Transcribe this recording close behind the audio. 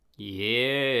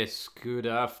Yes, good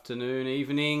afternoon,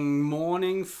 evening,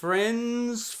 morning,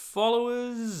 friends,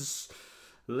 followers,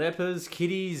 lepers,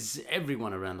 kitties,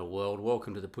 everyone around the world.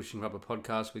 Welcome to the Pushing Rubber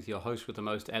Podcast with your host with the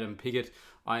most, Adam Piggott.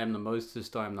 I am the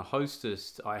mostest, I am the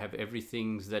hostest. I have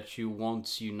everything that you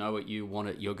want. You know it, you want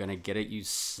it, you're going to get it, you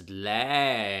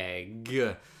slag.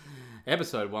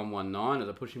 Episode 119 of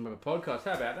the Pushing Rubber Podcast.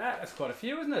 How about that? That's quite a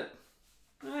few, isn't it?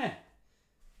 Yeah.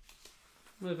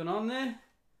 Moving on there.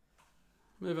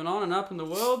 Moving on and up in the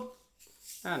world.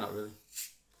 Not really.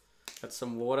 That's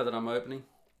some water that I'm opening.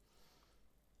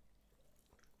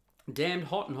 Damned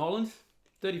hot in Holland.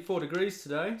 34 degrees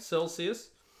today, Celsius.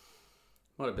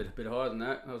 Might have been a bit higher than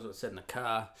that. That was what I said in the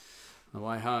car on the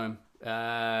way home.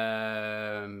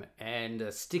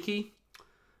 And sticky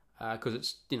because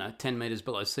it's 10 metres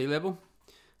below sea level.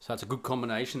 So it's a good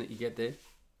combination that you get there.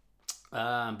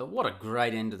 But what a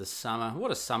great end to the summer. What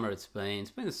a summer it's been.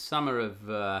 It's been a summer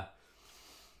of...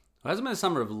 It hasn't been a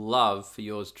summer of love for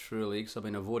yours truly, because I've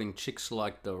been avoiding chicks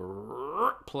like the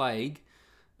plague.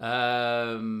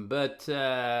 But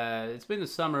it's been the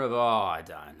summer of, I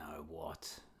don't know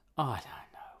what.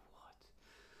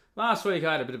 Last week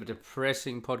I had a bit of a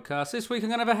depressing podcast. This week I'm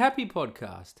going to have a happy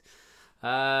podcast.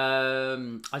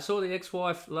 I saw the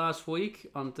ex-wife last week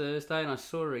on Thursday, and I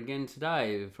saw her again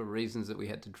today for reasons that we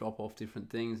had to drop off different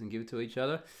things and give to each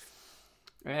other.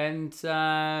 And...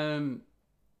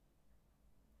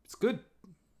 It's good.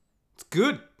 It's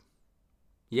good.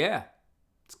 Yeah,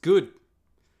 it's good.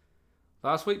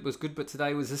 Last week was good, but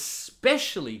today was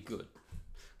especially good.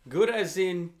 Good as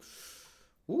in,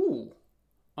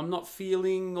 I'm not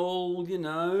feeling all,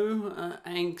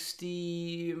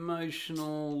 angsty,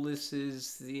 emotional. This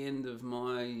is the end of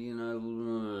my,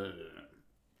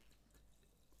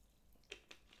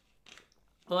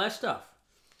 all that stuff.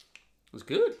 It was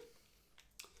good.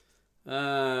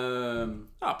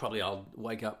 I'll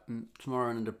wake up tomorrow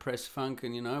in a depressed funk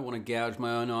and, want to gouge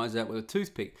my own eyes out with a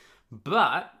toothpick.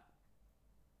 But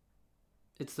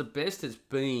it's the best it's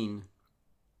been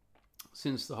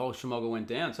since the whole schmoggle went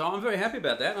down. So I'm very happy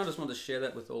about that. And I just want to share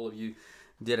that with all of you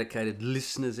dedicated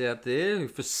listeners out there who,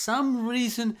 for some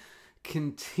reason,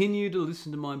 continue to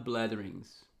listen to my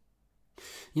blatherings.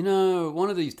 One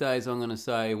of these days I'm going to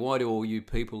say, why do all you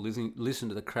people listen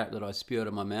to the crap that I spew out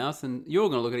of my mouth? And you're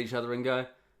going to look at each other and go,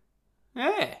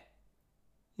 yeah,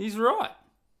 he's right.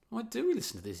 Why do we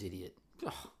listen to this idiot?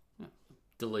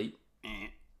 Delete.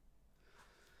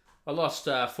 I lost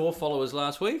 4 followers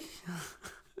last week.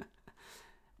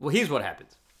 Well, here's what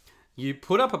happens. You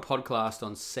put up a podcast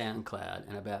on SoundCloud,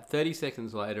 and about 30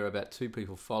 seconds later, about 2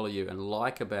 people follow you and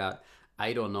like about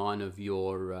 8 or 9 of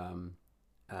your...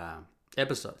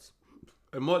 episodes.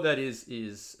 And what that is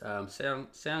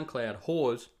SoundCloud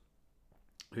whores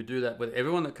who do that with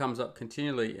everyone that comes up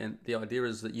continually, and the idea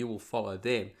is that you will follow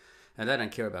them, and they don't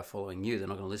care about following you. They're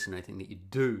not going to listen to anything that you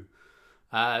do.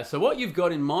 So what you've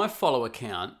got in my follow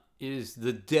account is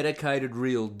the dedicated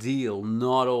real deal,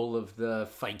 not all of the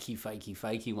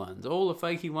fakey ones. All the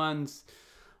fakey ones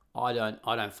I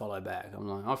don't follow back.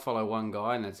 I follow one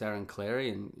guy, and that's Aaron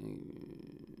Clary,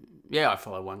 I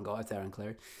follow one guy, it's Aaron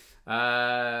Clary.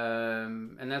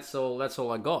 And that's all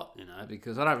I got,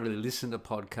 because I don't really listen to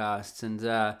podcasts, and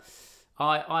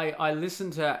I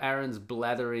listen to Aaron's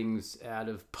blatherings out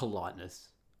of politeness,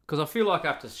 because I feel like I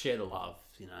have to share the love,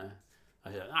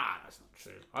 I go, that's not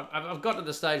true. I've got to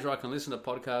the stage where I can listen to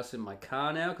podcasts in my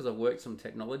car now, because I've worked some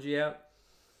technology out.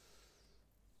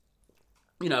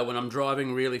 When I'm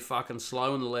driving really fucking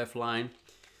slow in the left lane.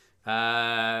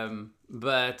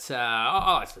 Let's listen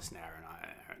to Aaron.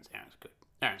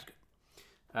 Aaron's good.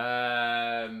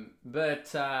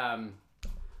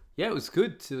 It was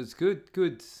good. It was good.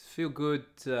 Good. Feel good.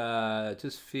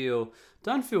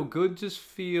 Don't feel good. Just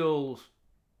feel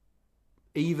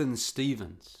even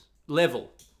Stevens.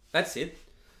 Level. That's it.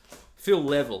 Feel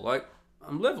level. Like,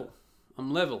 I'm level.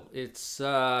 It's,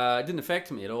 it didn't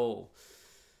affect me at all.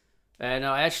 And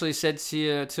I actually said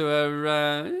to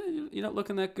her, you're not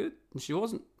looking that good. And she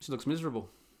wasn't. She looks miserable.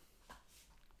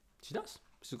 She does.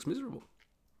 She looks miserable.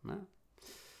 No.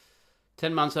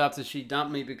 10 months after she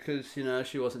dumped me because,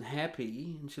 she wasn't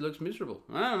happy, and she looks miserable.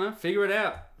 I don't know. Figure it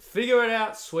out. Figure it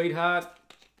out, sweetheart.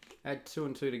 Add 2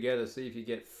 and 2 together. See if you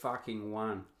get fucking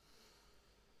 1.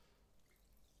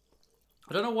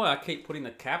 I don't know why I keep putting the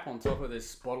cap on top of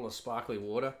this bottle of sparkly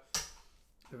water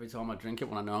every time I drink it,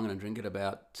 when I know I'm going to drink it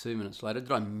about 2 minutes later.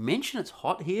 Did I mention it's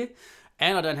hot here?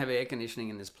 And I don't have air conditioning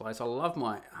in this place. I love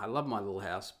my little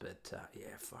house, but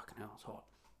fucking hell, it's hot.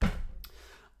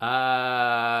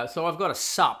 So I've got a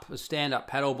SUP, a stand-up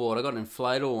paddleboard. I've got an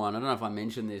inflatable one. I don't know if I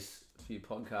mentioned this a few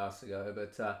podcasts ago,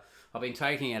 but I've been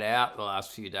taking it out the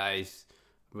last few days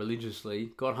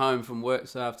religiously. Got home from work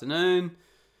this afternoon,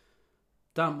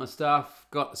 dumped my stuff,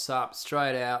 got the sup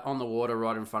straight out on the water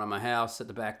right in front of my house at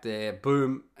the back there.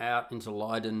 Boom, out into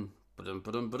Leiden. Ba-dum,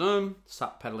 ba-dum, ba-dum.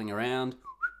 Sup paddling around,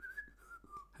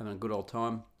 having a good old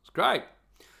time. It's great.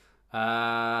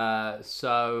 That's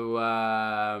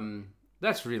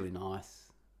really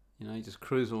nice. You know, you just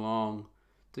cruise along,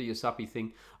 do your suppy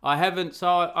thing. I've had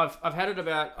it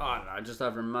about, I don't know, just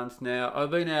over a month now. I've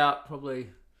been out probably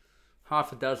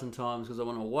half a dozen times because I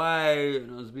went away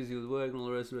and I was busy with work and all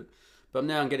the rest of it. But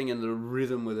now I'm getting into the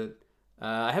rhythm with it.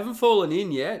 I haven't fallen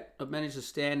in yet. I've managed to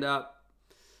stand up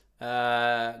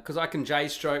because I can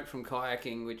J-stroke from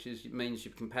kayaking, which means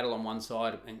you can paddle on one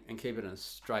side and keep it in a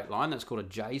straight line. That's called a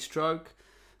J-stroke.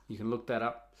 You can look that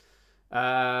up.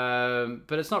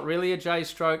 But it's not really a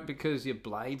J-stroke because your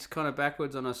blade's kind of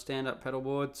backwards on a stand-up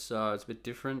paddleboard, so it's a bit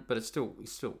different. But it still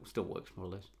works more or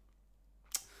less.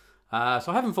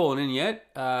 So I haven't fallen in yet.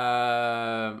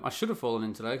 I should have fallen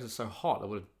in today because it's so hot. I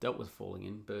would have dealt with falling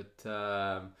in. But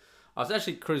I was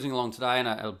actually cruising along today and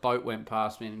a boat went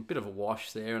past me and a bit of a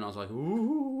wash there. And I was like,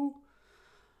 ooh.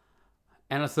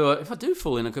 And I thought, if I do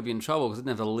fall in, I could be in trouble because I didn't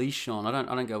have the leash on. I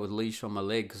don't go with leash on my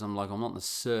leg because I'm not in the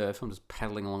surf. I'm just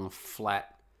paddling along a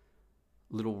flat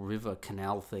little river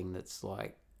canal thing that's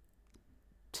like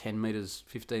 10 meters,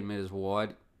 15 meters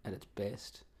wide at its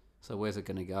best. So where's it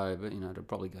going to go? But, it'll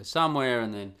probably go somewhere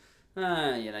and then,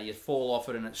 you fall off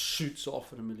it and it shoots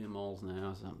off at 1,000,000 miles an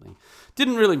hour or something.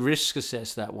 Didn't really risk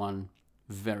assess that one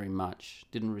very much.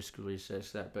 Didn't risk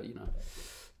assess that, but,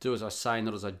 do as I say,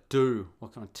 not as I do.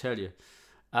 What can I tell you?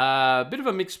 Bit of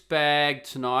a mixed bag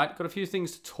tonight. Got a few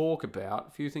things to talk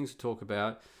about.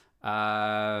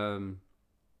 I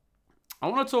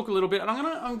want to talk a little bit, and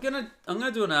I'm gonna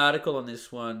do an article on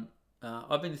this one.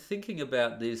 I've been thinking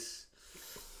about this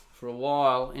for a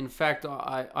while. In fact,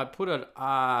 I put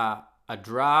a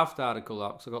draft article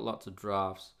up because I got lots of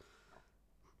drafts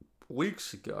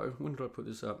weeks ago. When did I put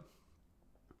this up?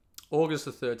 August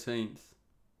the 13th.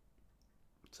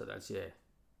 So that's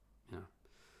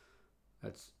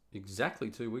that's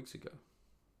exactly 2 weeks ago.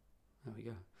 There we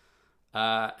go.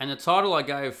 And the title I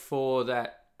gave for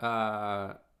that,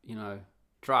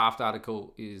 draft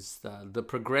article is the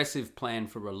Progressive Plan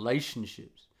for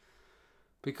Relationships.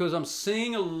 Because I'm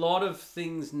seeing a lot of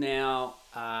things now,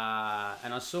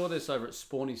 and I saw this over at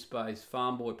Spawny Space.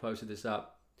 Farm Boy posted this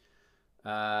up,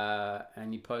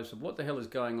 and he posted, "What the hell is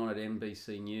going on at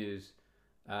NBC News?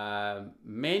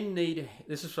 Men need."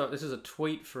 This is a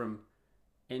tweet from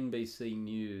NBC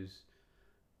News.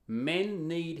 Men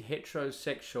need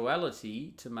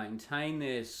heterosexuality to maintain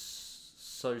their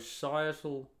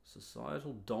societal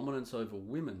dominance over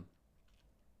women.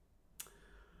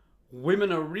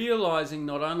 Women are realizing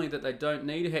not only that they don't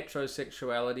need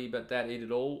heterosexuality, but that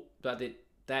it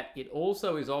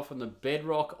also is often the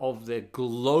bedrock of their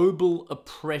global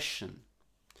oppression.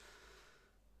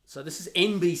 So this is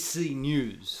NBC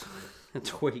News, a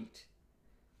tweet.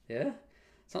 Yeah?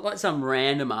 It's not like some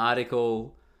random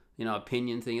article,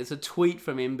 opinion thing. It's a tweet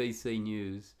from NBC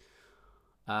News.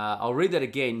 I'll read that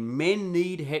again. Men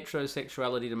need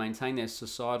heterosexuality to maintain their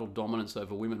societal dominance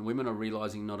over women. Women are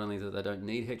realizing not only that they don't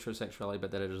need heterosexuality,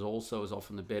 but that it is also as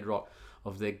often the bedrock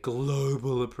of their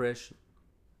global oppression.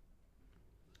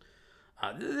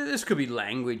 This could be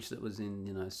language that was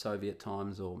in, Soviet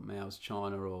times or Mao's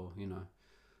China or,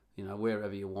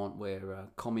 wherever you want, where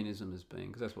communism has been,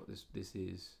 because that's what this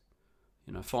is.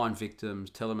 Find victims,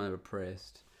 tell them they're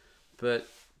oppressed. But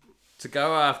to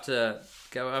go after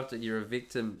you're a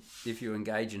victim if you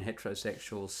engage in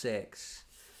heterosexual sex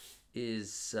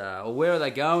is, or where are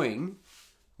they going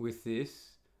with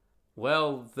this?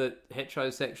 Well, that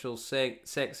heterosexual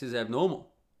sex is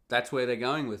abnormal. That's where they're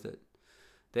going with it.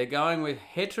 They're going with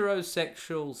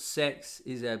heterosexual sex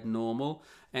is abnormal.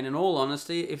 And in all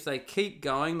honesty, if they keep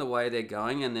going the way they're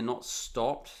going and they're not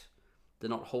stopped, they're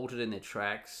not halted in their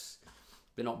tracks,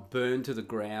 they're not burned to the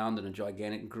ground in a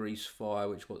gigantic grease fire,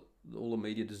 which what all the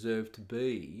media deserve to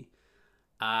be,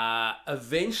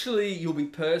 eventually you'll be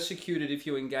persecuted if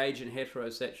you engage in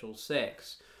heterosexual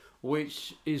sex,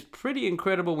 which is pretty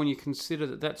incredible when you consider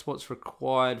that that's what's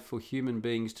required for human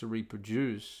beings to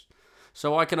reproduce.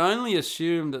 So I can only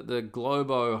assume that the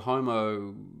globo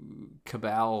homo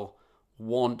cabal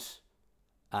want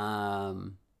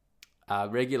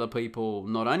regular people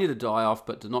not only to die off,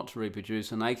 but not to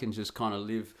reproduce, and they can just kind of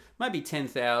live, maybe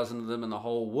 10,000 of them in the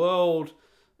whole world,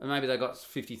 and maybe they got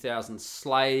 50,000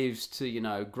 slaves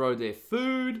to, grow their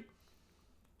food,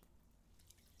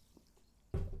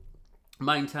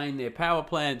 maintain their power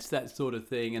plants, that sort of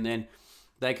thing, and then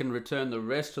they can return the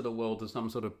rest of the world to some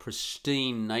sort of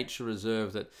pristine nature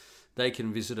reserve that, they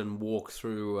can visit and walk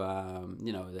through,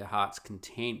 their heart's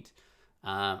content.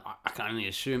 I can only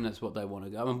assume that's what they want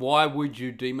to go. And why would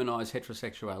you demonize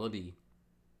heterosexuality?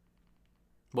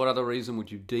 What other reason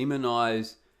would you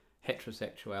demonize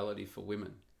heterosexuality for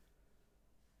women?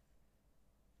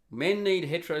 Men need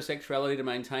heterosexuality to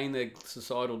maintain their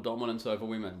societal dominance over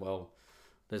women. Well,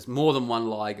 there's more than one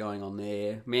lie going on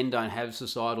there. Men don't have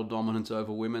societal dominance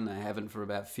over women. They haven't for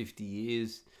about 50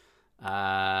 years.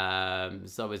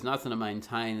 So there's nothing to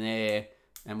maintain there.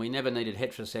 And we never needed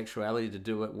heterosexuality to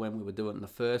do it when we would do it in the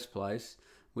first place.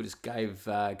 We just gave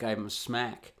them a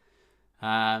smack.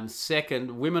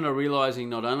 Second, women are realising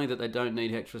not only that they don't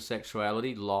need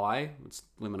heterosexuality,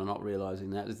 women are not realising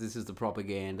that. This is the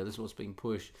propaganda. This is what's being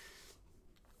pushed.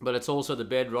 But it's also the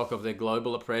bedrock of their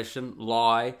global oppression,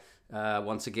 lie.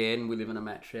 Once again, we live in a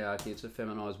matriarchy. It's a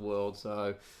feminised world,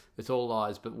 so it's all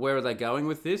lies. But where are they going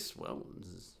with this? Well,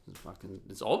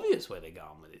 it's obvious where they're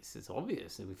going with this. It's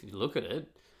obvious. And if you look at it,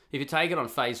 if you take it on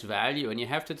face value, and you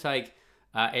have to take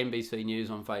NBC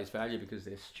News on face value because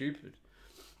they're stupid,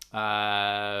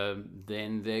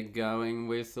 then they're going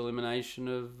with elimination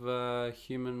of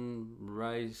human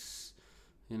race.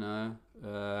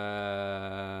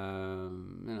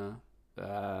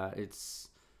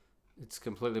 It's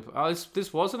completely. Oh,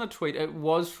 this wasn't a tweet. It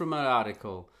was from an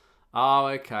article. Oh,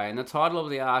 okay. And the title of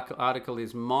the article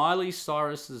is Miley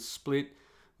Cyrus's split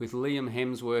with Liam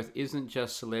Hemsworth isn't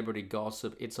just celebrity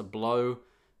gossip. It's a blow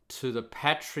to the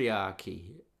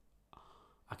patriarchy.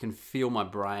 I can feel my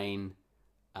brain.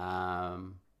 Literally.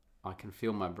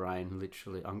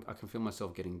 I can feel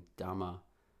myself getting dumber.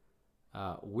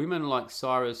 Women like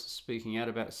Cyrus speaking out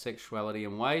about sexuality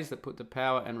in ways that put the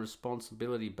power and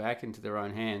responsibility back into their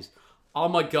own hands. Oh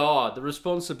my God, the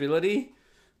responsibility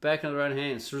back in their own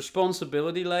hands.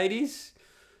 Responsibility, ladies.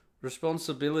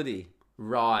 Responsibility.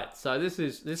 Right. So this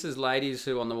is ladies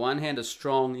who, on the one hand, are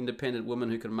strong, independent women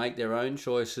who can make their own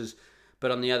choices.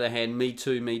 But on the other hand, me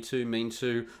too, mean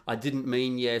too. I didn't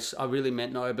mean yes. I really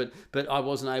meant no, but I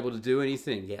wasn't able to do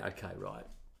anything. Yeah, okay, right.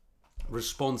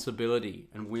 Responsibility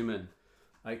and women.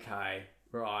 Okay,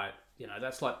 right.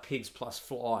 That's like pigs plus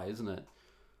fly, isn't it?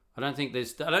 I don't think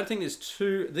there's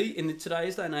two in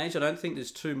today's day and age. I don't think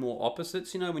there's two more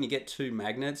opposites. When you get two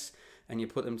magnets and you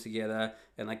put them together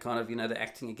and they kind of, they're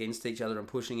acting against each other and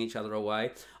pushing each other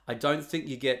away. I don't think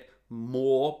you get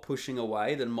more pushing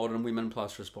away than modern women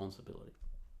plus responsibility.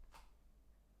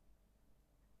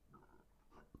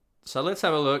 So let's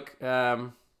have a look.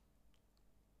 The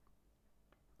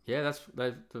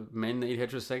men need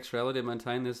heterosexuality to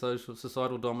maintain their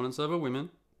societal dominance over women.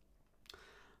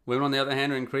 Women, on the other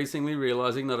hand, are increasingly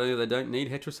realising not only they don't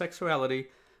need heterosexuality,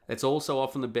 it's also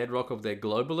often the bedrock of their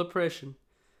global oppression.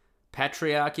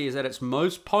 Patriarchy is at its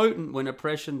most potent when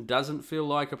oppression doesn't feel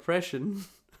like oppression.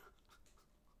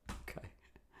 Okay.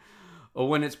 Or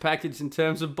when it's packaged in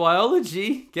terms of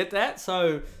biology. Get that?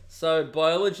 So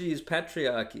biology is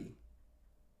patriarchy.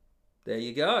 There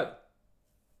you go.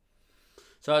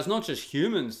 So it's not just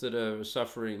humans that are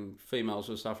suffering, females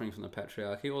who are suffering from the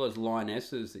patriarchy. All those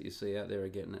lionesses that you see out there are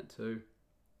getting it too.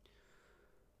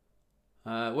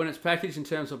 When it's packaged in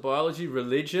terms of biology,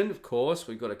 religion, of course,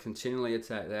 we've got to continually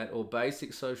attack that, or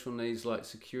basic social needs like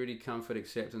security, comfort,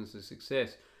 acceptance, and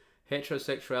success.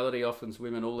 Heterosexuality offers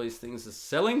women all these things as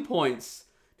selling points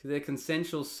to their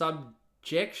consensual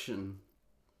subjection.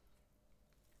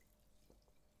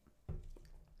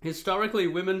 Historically,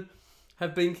 women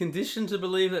have been conditioned to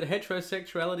believe that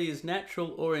heterosexuality is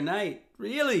natural or innate.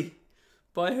 Really?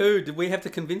 By who? Did we have to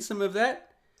convince them of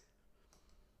that?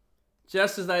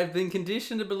 Just as they have been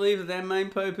conditioned to believe that their main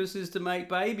purpose is to make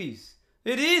babies.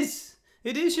 It is.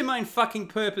 It is your main fucking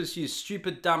purpose, you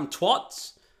stupid dumb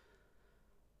twats.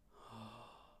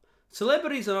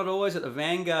 Celebrities are not always at the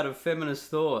vanguard of feminist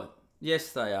thought.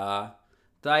 Yes, they are.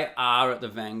 They are at the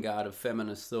vanguard of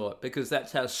feminist thought because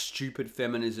that's how stupid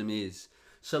feminism is.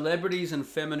 Celebrities and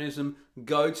feminism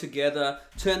go together.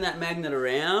 Turn that magnet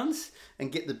around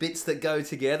and get the bits that go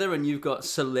together and you've got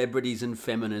celebrities and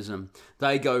feminism.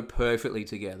 They go perfectly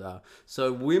together.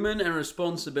 So women and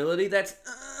responsibility, that's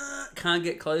can't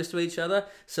get close to each other.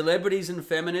 Celebrities and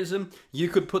feminism, you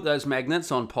could put those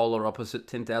magnets on polar opposite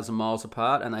 10,000 miles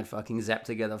apart and they'd fucking zap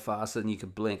together faster than you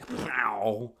could blink.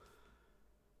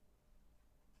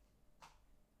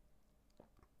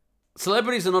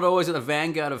 Celebrities are not always at the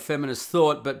vanguard of feminist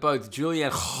thought, but both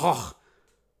Julianne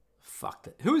fuck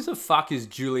that. Who the fuck is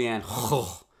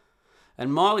Julianne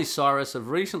and Miley Cyrus have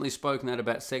recently spoken out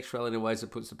about sexuality in ways that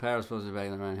puts the power of responsibility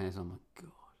back in their own hands. Oh my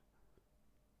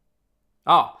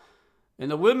God. In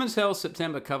the Women's Health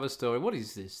September cover story, what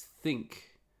is this?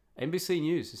 Think. NBC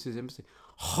News. This is NBC.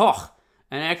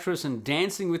 an actress and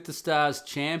Dancing with the Stars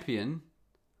champion.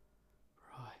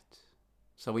 Right.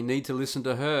 So we need to listen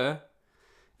to her.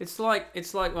 It's like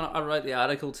when I wrote the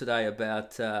article today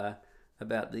about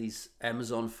these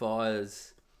Amazon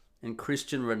fires, and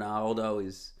Cristiano Ronaldo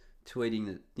is tweeting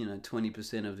that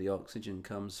 20% of the oxygen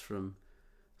comes from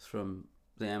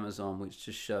the Amazon, which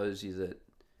just shows you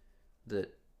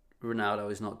that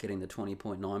Ronaldo is not getting the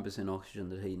 20.9% oxygen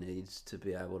that he needs to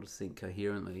be able to think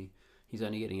coherently. He's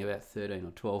only getting about 13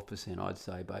 or 12%, I'd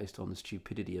say, based on the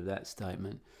stupidity of that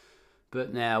statement.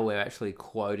 But now we're actually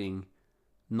quoting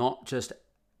not just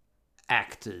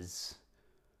actors,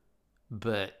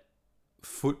 but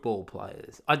football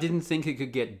players. I didn't think it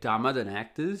could get dumber than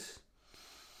actors,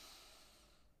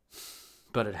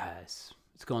 but it has.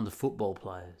 It's gone to football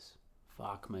players.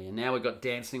 Fuck me. And now we've got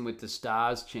Dancing with the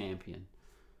Stars champion.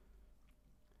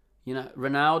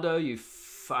 Ronaldo, you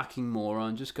fucking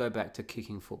moron, just go back to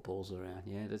kicking footballs around.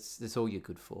 Yeah, that's all you're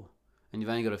good for. And you've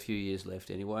only got a few years left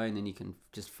anyway, and then you can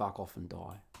just fuck off and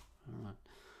die. All right.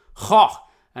 Ha!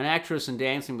 An actress and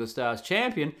Dancing with the Stars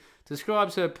champion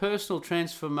describes her personal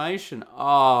transformation.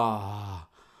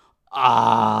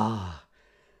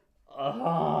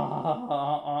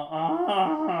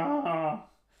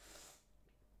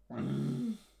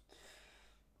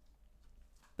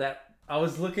 That I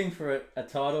was looking for a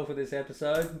title for this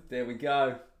episode. There we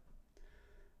go.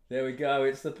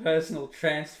 It's the personal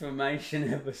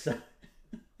transformation episode.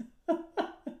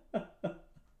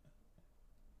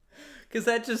 Because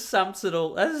that just sums it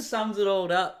all. That just sums it all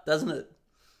up, doesn't it?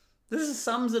 This just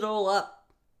sums it all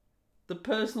up. The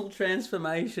personal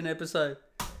transformation episode.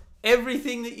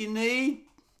 Everything that you need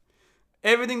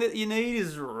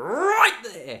is right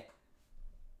there.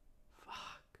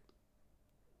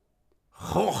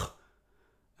 Fuck.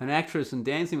 An actress and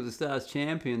Dancing with the Stars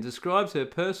champion describes her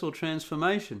personal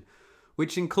transformation,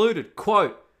 which included,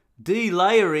 quote,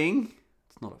 delayering.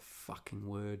 It's not a fucking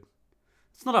word.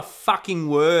 It's not a fucking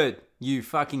word, you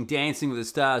fucking Dancing with the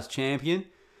Stars champion.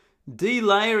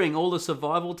 Delayering all the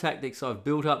survival tactics I've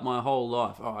built up my whole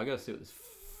life. Oh, I gotta see what this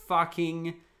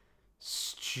fucking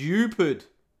stupid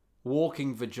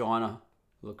walking vagina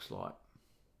looks like.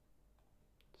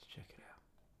 Let's check it out.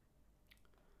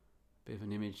 Bit of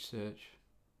an image search.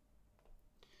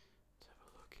 Let's have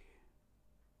a look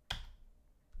here.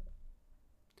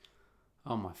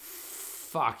 Oh my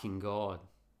fucking God.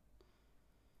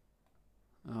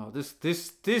 Oh,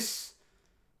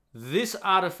 this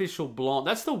artificial blonde,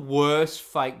 that's the worst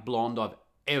fake blonde I've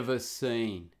ever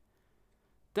seen.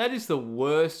 That is the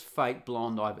worst fake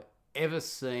blonde I've ever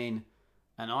seen.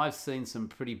 And I've seen some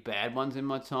pretty bad ones in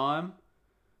my time.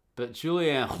 But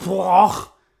Julianne,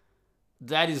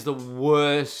 that is the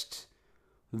worst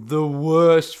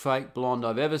fake blonde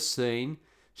I've ever seen.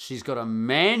 She's got a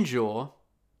man jaw.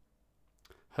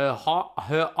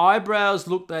 Her eyebrows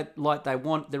look like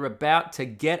they're about to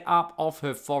get up off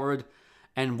her forehead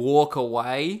and walk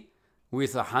away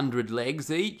with 100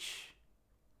 legs each.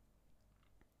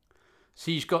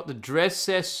 She's got the dress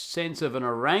sense of an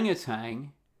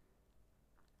orangutan,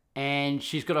 and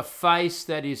she's got a face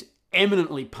that is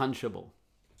eminently punchable.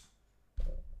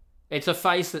 It's a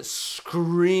face that's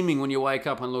screaming when you wake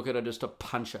up and look at her just to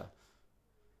punch her.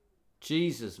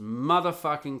 Jesus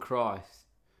motherfucking Christ.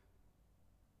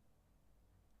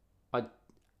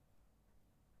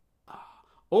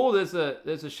 There's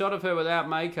a shot of her without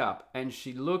makeup, and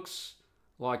she looks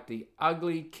like the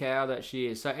ugly cow that she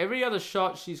is. So every other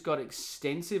shot, she's got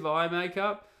extensive eye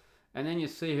makeup, and then you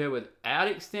see her without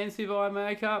extensive eye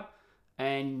makeup,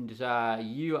 and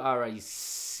you are a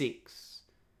 6.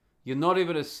 You're not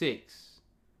even a 6.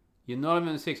 You're not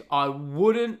even a 6. I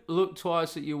wouldn't look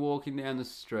twice at you walking down the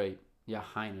street. You're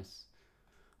heinous.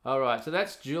 All right, so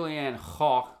that's Julianne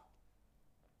Hough.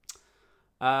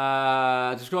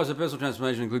 Describes a personal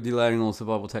transformation, including delaying all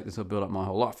survival tactics I've built up my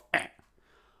whole life.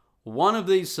 One of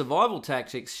these survival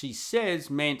tactics, she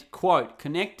says, meant, quote,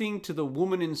 connecting to the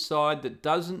woman inside that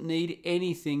doesn't need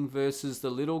anything versus the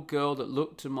little girl that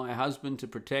looked to my husband to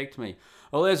protect me.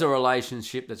 Well, there's a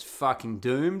relationship that's fucking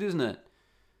doomed, isn't it?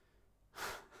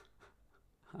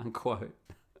 Unquote.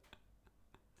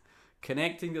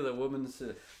 Connecting to the woman's...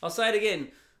 I'll say it again.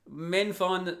 Men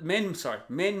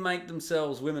make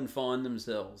themselves, women find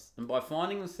themselves. And by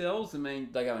finding themselves, I mean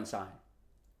they go insane.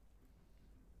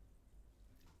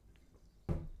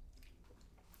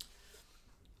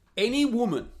 Any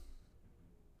woman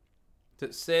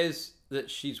that says that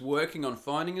she's working on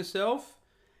finding herself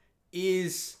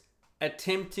is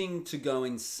attempting to go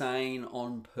insane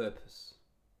on purpose.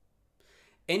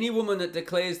 Any woman that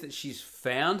declares that she's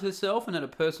found herself and had a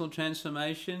personal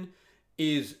transformation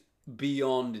is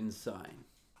beyond insane.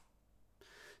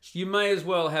 You may as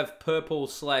well have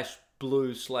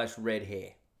purple/blue/red hair.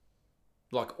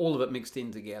 Like all of it mixed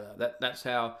in together. That's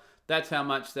how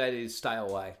much that is. Stay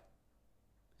away.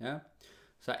 Yeah.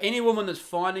 So any woman that's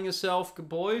finding herself, good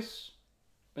boys,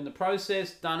 in the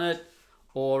process, done it,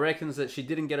 or reckons that she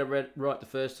didn't get it right the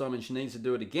first time and she needs to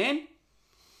do it again.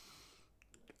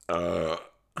 That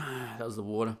was the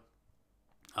water.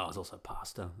 Oh, it was also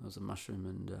pasta. It was a mushroom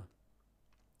and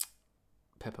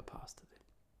pepper pasta.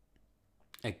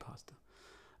 Egg pasta.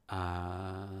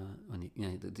 When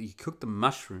you cook the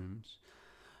mushrooms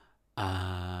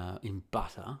in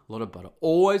butter, a lot of butter.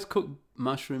 Always cook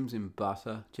mushrooms in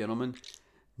butter, gentlemen.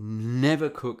 Never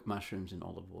cook mushrooms in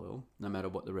olive oil, no matter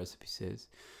what the recipe says.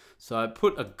 So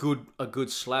put a good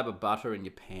slab of butter in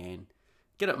your pan.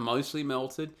 Get it mostly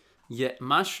melted. Yet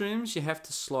mushrooms you have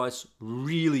to slice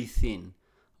really thin,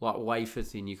 like wafer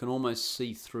thin. You can almost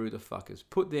see through the fuckers.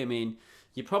 Put them in.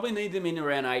 You probably need them in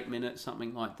around 8 minutes,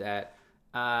 something like that.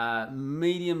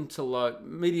 Medium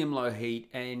low heat,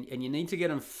 and you need to get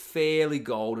them fairly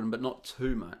golden, but not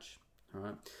too much. All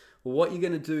right. Well, what you're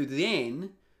going to do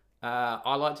then,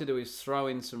 I like to do is throw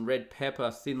in some red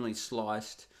pepper, thinly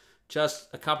sliced, just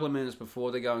a couple of minutes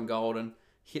before they're going golden.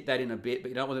 Hit that in a bit, but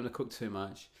you don't want them to cook too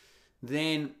much.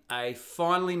 Then a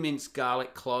finely minced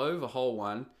garlic clove, a whole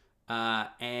one,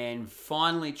 and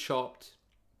finely chopped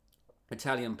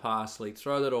Italian parsley.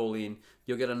 Throw that all in.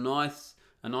 You'll get a nice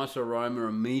aroma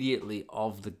immediately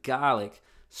of the garlic.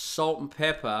 Salt and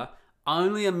pepper,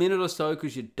 only a minute or so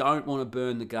because you don't want to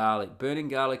burn the garlic. Burning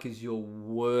garlic is your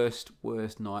worst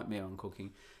nightmare on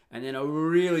cooking. And then a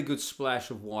really good splash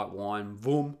of white wine.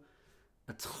 Boom.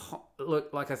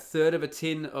 Look, like a third of a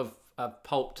tin of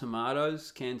pulped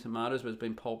tomatoes, canned tomatoes, but it's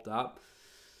been pulped up.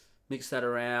 Mix that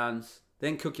around.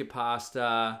 Then cook your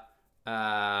pasta.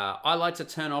 I like to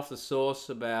turn off the sauce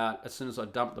about as soon as I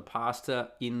dump the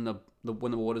pasta in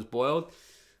when the water's boiled.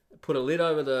 Put a lid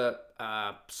over the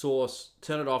sauce,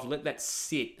 turn it off, let that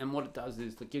sit. And what it does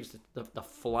is it gives the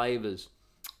flavors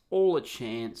all a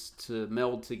chance to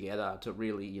meld together, to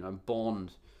really,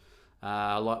 bond,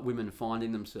 like women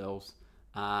finding themselves.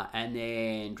 And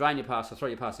then drain your pasta, throw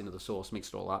your pasta into the sauce, mix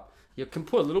it all up. You can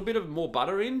put a little bit of more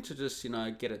butter in to just,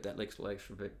 get it that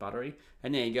extra bit buttery.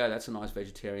 And there you go. That's a nice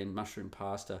vegetarian mushroom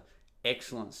pasta.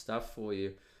 Excellent stuff for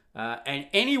you. And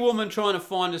any woman trying to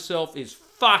find herself is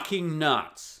fucking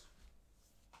nuts.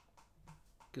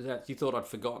 Because you thought I'd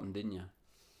forgotten, didn't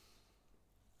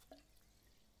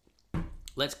you?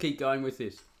 Let's keep going with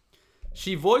this.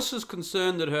 She voices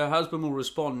concern that her husband will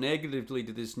respond negatively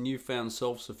to this newfound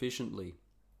self-sufficiency.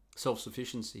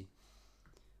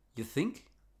 You think?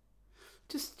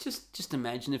 Just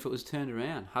imagine if it was turned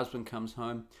around. Husband comes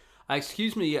home.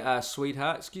 Excuse me,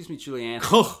 sweetheart. Excuse me, Julianne.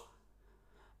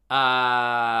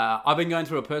 I've been going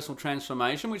through a personal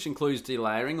transformation, which includes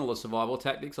delayering all the survival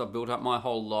tactics I've built up my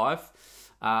whole life.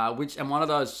 And one of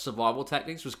those survival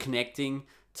tactics was connecting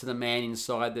to the man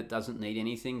inside that doesn't need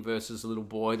anything versus the little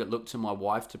boy that looked to my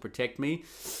wife to protect me.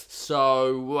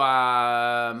 So, what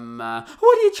are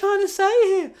you trying to say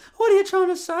here? What are you trying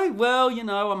to say? Well,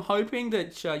 I'm hoping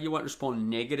that you won't respond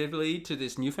negatively to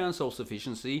this newfound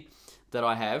self-sufficiency that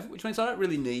I have, which means I don't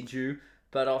really need you,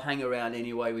 but I'll hang around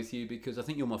anyway with you because I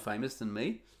think you're more famous than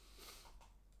me.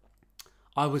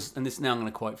 And this now I'm going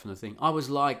to quote from the thing. I was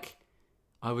like,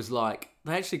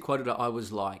 they actually quoted it, I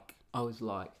was like.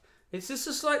 It's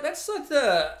just like, that's like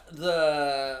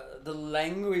the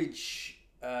language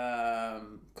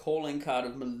calling card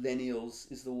of millennials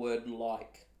is the word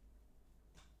like.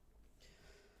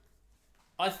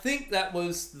 I think that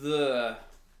was the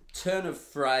turn of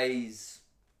phrase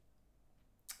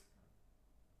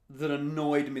that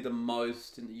annoyed me the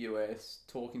most in the US,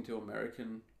 talking to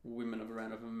American women of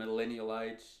around of a millennial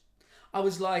age. I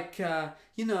was like, you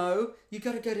got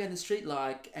to go down the street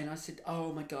and I said,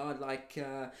 oh my God,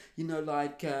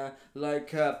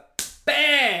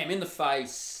 bam, in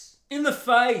the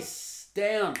face,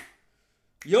 down.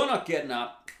 You're not getting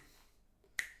up.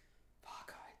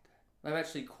 Fuck, I hate that. They've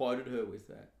actually quoted her with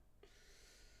that.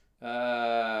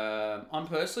 I'm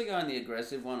personally going the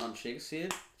aggressive one on chicks here,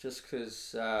 just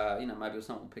because, maybe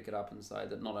someone will pick it up and say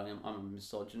that not only I'm a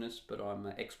misogynist, but I'm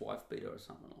an ex-wife beater or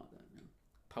something like that.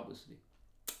 Publicity.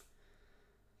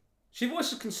 She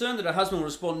voices concern that her husband will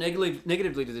respond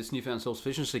negatively to this newfound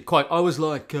self-sufficiency. Quote, I was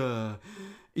like,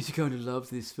 is he going to love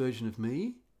this version of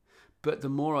me? But the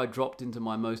more I dropped into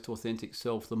my most authentic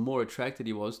self, the more attracted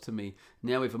he was to me.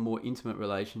 Now we have a more intimate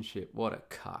relationship. What a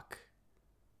cuck.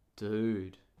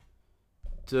 Dude.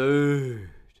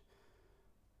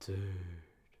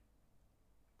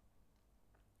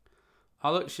 Oh,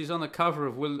 look, she's on the cover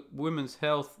of Women's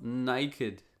Health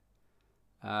naked.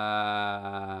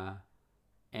 And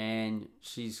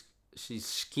she's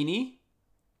skinny.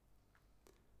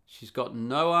 She's got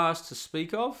no ass to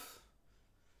speak of.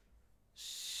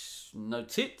 No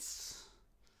tits.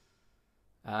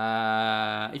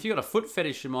 If you got a foot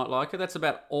fetish, you might like her. That's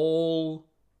about all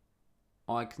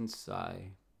I can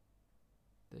say.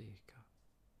 There you go.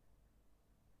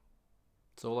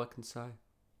 That's all I can say.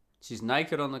 She's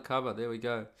naked on the cover. There we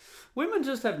go. Women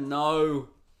just have no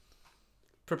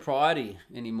propriety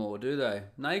anymore, do they?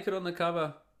 Naked on the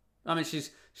cover. I mean,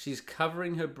 she's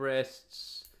covering her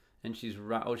breasts, and she's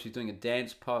doing a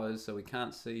dance pose, so we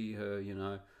can't see her. You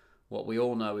know, what we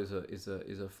all know is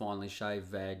a finely shaved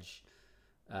vag.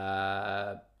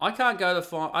 I can't go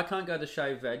the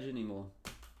shaved vag anymore.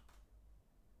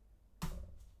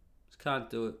 Just can't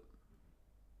do it.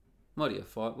 What are you,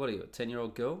 a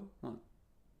 10-year-old girl? What?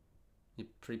 You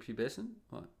prepubescent?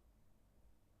 What?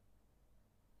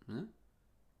 Huh?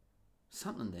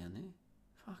 Something down there.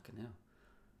 Fucking hell.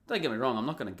 Don't get me wrong, I'm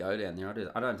not going to go down there. I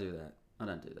don't do that.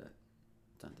 Don't do that.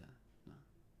 No.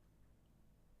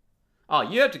 Oh,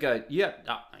 you have to go. You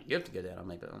have to go down on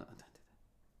me, but I don't do that.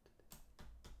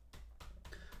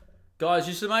 Guys,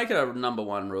 you should make it a number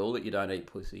one rule that you don't eat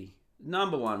pussy.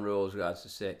 Number one rule as regards to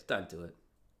sex. Don't do it.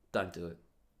 Don't do it.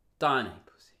 Don't eat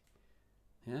pussy.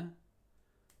 Yeah?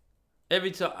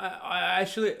 Every time, I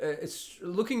actually, it's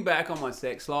looking back on my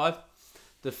sex life,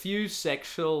 the few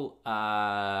sexual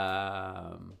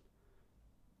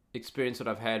experience that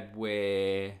I've had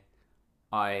where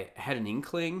I had an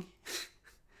inkling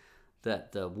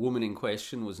that the woman in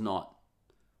question was not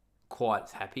quite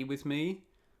happy with me.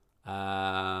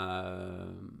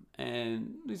 And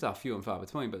these are few and far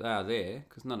between, but they are there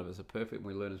because none of us are perfect and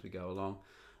we learn as we go along.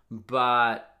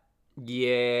 But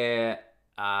yeah,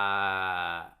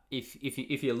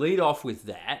 if you lead off with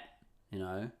that, you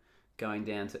know, going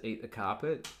down to eat the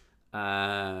carpet,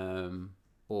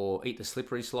 or eat the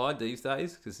slippery slide these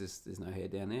days because there's no hair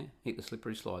down there. Eat the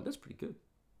slippery slide. That's pretty good.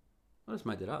 I just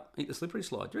made that up. Eat the slippery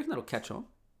slide. Do you reckon that'll catch on?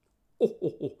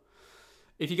 Oh.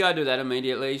 If you go do that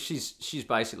immediately, she's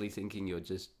basically thinking you're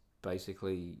just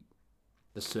basically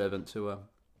the servant to her,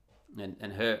 and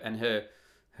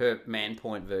her man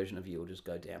point version of you will just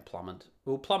go down, plummet.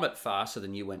 Will plummet faster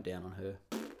than you went down on her.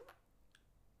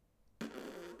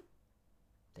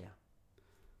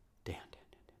 Down.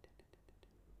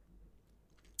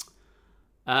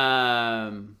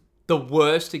 The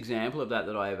worst example of that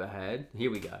I ever had.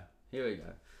 Here we go.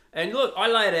 And look, I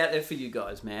lay it out there for you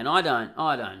guys, man. I don't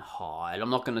hide. I'm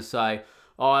not going to say,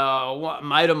 a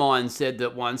mate of mine said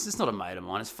that once. It's not a mate of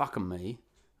mine. It's fucking me.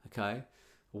 Okay.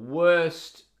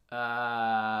 Worst.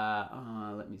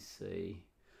 Let me see.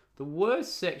 The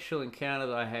worst sexual encounter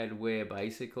that I had, where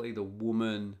basically the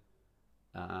woman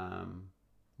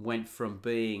went from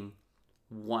being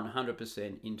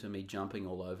 100% into me, jumping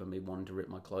all over me, wanting to rip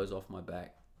my clothes off my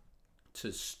back,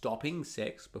 to stopping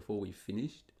sex before we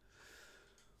finished,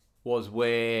 was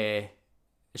where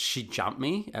she jumped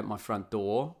me at my front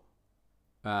door.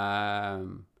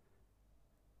 All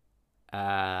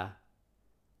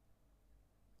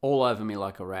over me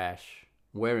like a rash.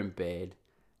 We're in bed,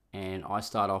 and I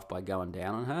start off by going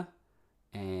down on her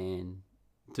and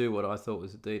do what I thought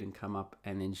was a deed and come up,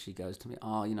 and then she goes to me,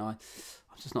 I'm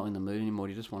just not in the mood anymore.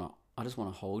 I just want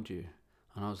to hold you.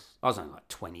 And I was only like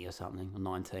 20 or something, or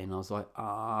 19. And I was like,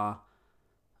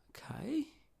 okay.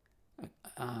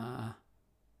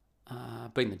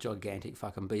 Being the gigantic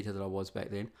fucking beater that I was back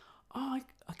then.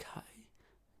 Okay.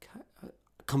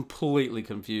 Completely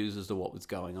confused as to what was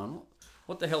going on.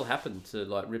 What the hell happened to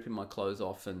like ripping my clothes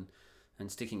off and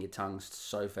sticking your tongue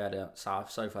so far down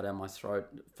my throat?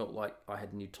 It felt like I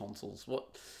had new tonsils.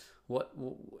 What?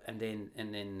 And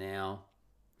then now,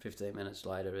 15 minutes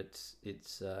later, it's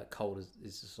cold as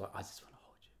it's just like, I just want to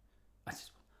hold you.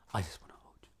 I just want to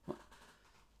hold you. What?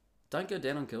 Don't go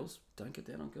down on girls. Don't get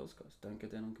down on girls, guys. Don't go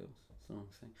down on girls. That's all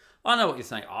I'm saying. I know what you're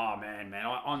saying. Oh man,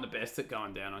 I'm the best at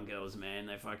going down on girls, man.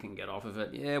 They fucking get off of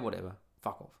it. Yeah, whatever.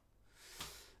 Fuck off.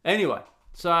 Anyway,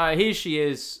 so here she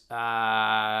is,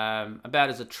 about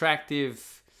as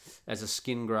attractive as a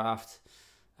skin graft.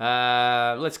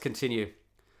 Let's continue.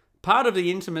 Part of the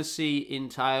intimacy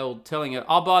entailed telling her,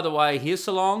 by the way, here's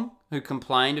Salong, who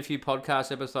complained a few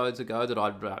podcast episodes ago that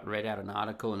I'd read out an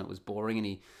article and it was boring,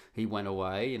 and he went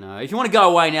away. You know, if you want to go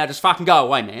away now, just fucking go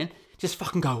away, man. Just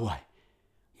fucking go away.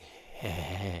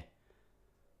 Yeah.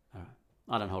 All right.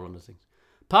 I don't hold on to things.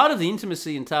 Part of the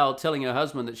intimacy entailed telling her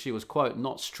husband that she was, quote,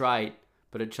 not straight,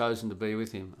 but had chosen to be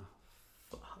with him.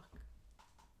 Oh, fuck.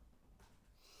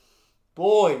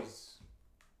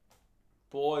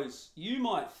 Boys, you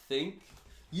might think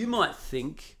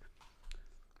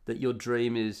that your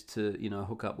dream is to,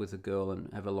 hook up with a girl and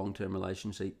have a long-term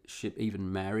relationship, even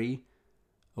marry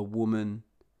a woman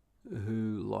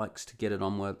who likes to get it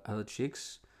on with other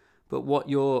chicks. But what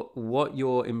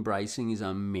you're embracing is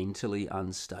a mentally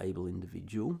unstable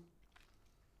individual.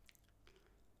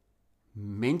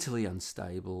 Mentally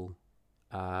unstable.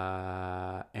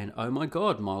 And oh my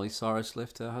God, Miley Cyrus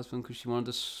left her husband because she wanted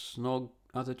to snog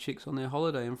other chicks on their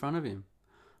holiday in front of him.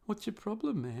 What's your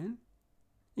problem, man?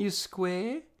 Are you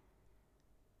square?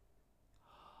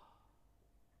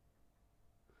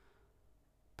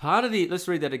 Let's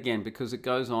read that again because it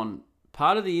goes on.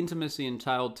 Part of the intimacy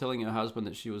entailed telling her husband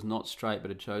that she was not straight but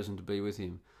had chosen to be with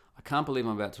him. I can't believe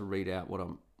I'm about to read out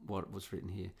what was written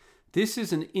here. This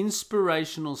is an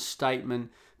inspirational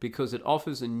statement because it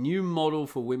offers a new model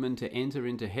for women to enter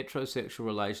into heterosexual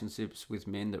relationships with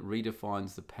men that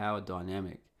redefines the power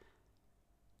dynamic.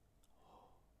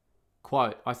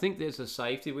 Quote, I think there's a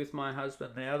safety with my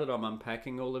husband now that I'm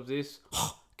unpacking all of this,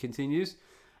 continues,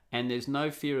 and there's no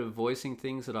fear of voicing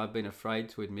things that I've been afraid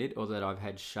to admit or that I've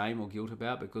had shame or guilt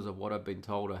about because of what I've been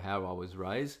told or how I was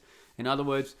raised. In other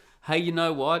words, hey, you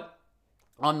know what?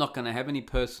 I'm not going to have any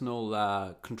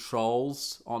personal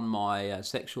controls on my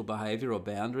sexual behaviour or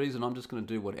boundaries, and I'm just going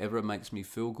to do whatever makes me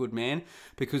feel good, man,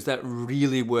 because that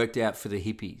really worked out for the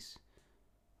hippies.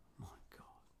 My God.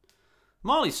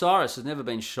 Miley Cyrus has never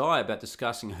been shy about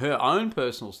discussing her own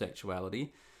personal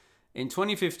sexuality. In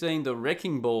 2015, the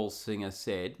Wrecking Ball singer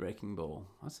said, Wrecking Ball,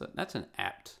 that's an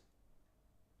apt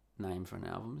name for an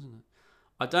album, isn't it?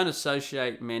 I don't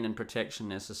associate men and protection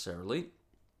necessarily.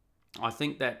 I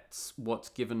think that's what's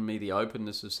given me the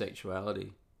openness of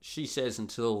sexuality. She says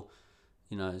until,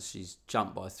 she's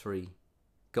jumped by 3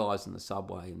 guys in the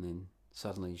subway and then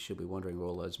suddenly she'll be wondering where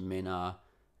all those men are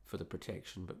for the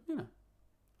protection. But,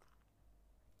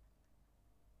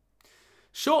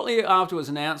 Shortly after it was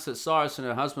announced that Cyrus and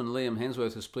her husband Liam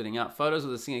Hemsworth were splitting up, photos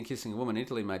of the singer kissing a woman in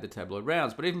Italy made the tabloid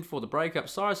rounds. But even before the breakup,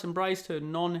 Cyrus embraced her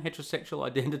non-heterosexual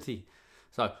identity.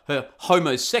 So, her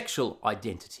homosexual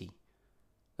identity.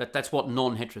 That's what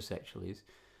non-heterosexual is.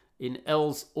 In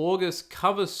Elle's August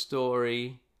cover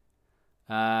story,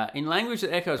 in language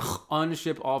that echoes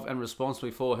ownership of and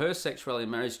responsibility for her sexuality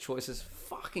and marriage choices.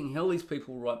 Fucking hell, these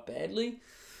people write badly.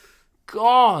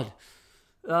 God,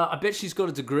 I bet she's got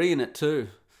a degree in it too.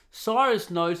 Cyrus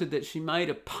noted that she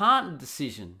made a partner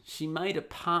decision. She made a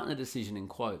partner decision in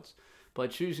quotes by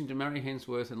choosing to marry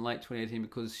Hemsworth in late 2018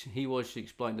 because she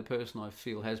explained, the person I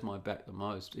feel has my back the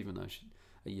most, even though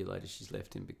a year later she's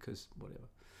left him because whatever.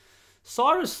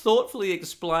 Cyrus thoughtfully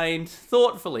explained,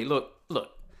 look,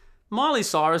 Miley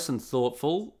Cyrus and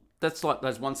thoughtful, that's like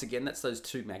those, once again, that's those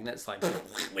 2 magnets, like,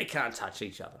 we can't touch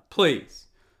each other. Please.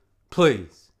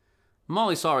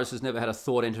 Miley Cyrus has never had a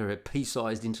thought enter her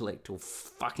pea-sized intellectual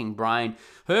fucking brain.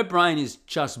 Her brain is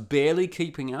just barely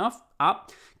keeping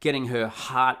up, getting her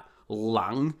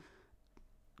heart-lung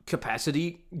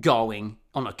capacity going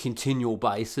on a continual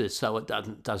basis so it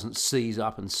doesn't seize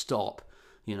up and stop,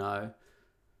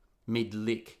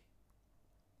 mid-lick.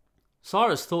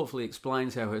 Cyrus thoughtfully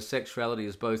explains how her sexuality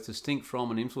is both distinct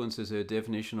from and influences her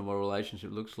definition of what a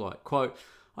relationship looks like. Quote,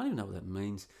 I don't even know what that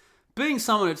means. Being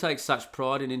someone who takes such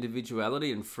pride in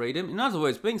individuality and freedom, in other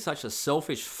words, being such a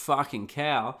selfish fucking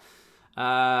cow,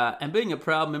 and being a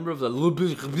proud member of the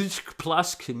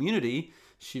LGBTQ+ community,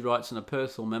 she writes in a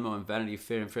personal memo in Vanity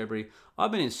Fair in February,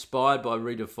 I've been inspired by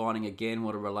redefining again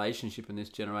what a relationship in this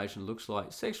generation looks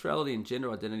like. Sexuality and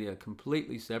gender identity are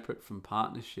completely separate from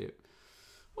partnership.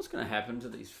 What's going to happen to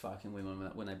these fucking women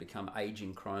when they become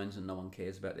aging crones and no one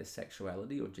cares about their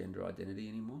sexuality or gender identity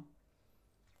anymore?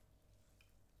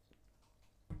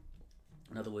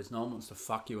 In other words, no one wants to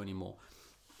fuck you anymore.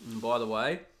 And by the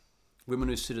way, women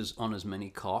who sit on as many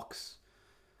cocks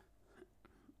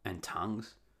and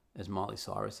tongues as Miley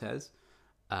Cyrus has,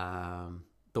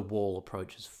 the wall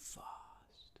approaches fast.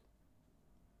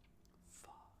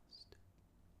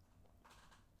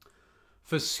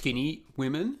 For skinny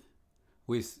women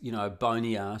with,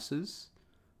 bony asses,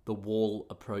 the wall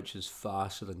approaches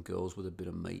faster than girls with a bit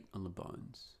of meat on the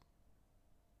bones.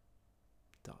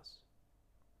 It does.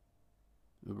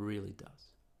 It really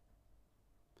does.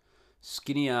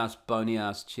 Skinny ass, bony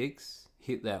ass chicks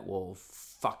hit that wall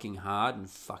fucking hard and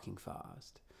fucking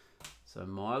fast. So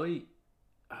Miley,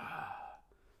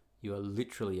 you are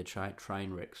literally a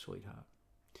train wreck, sweetheart.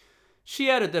 She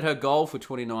added that her goal for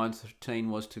 2019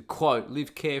 was to, quote,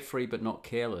 live carefree but not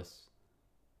careless.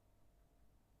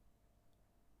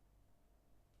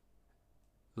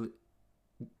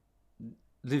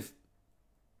 Live...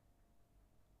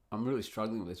 I'm really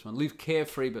struggling with this one. Live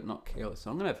carefree but not careless. So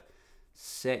I'm going to have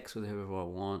sex with whoever I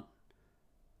want.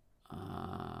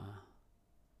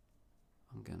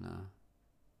 I'm gonna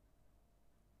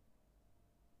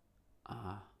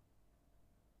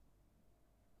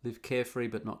live carefree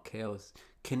but not careless.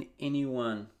 Can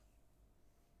anyone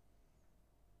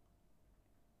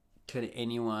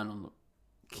on the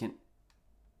can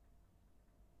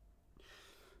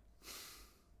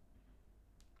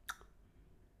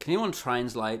anyone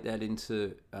translate that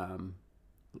into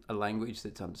a language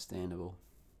that's understandable?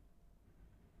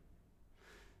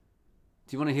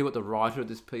 Do you want to hear what the writer of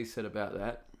this piece said about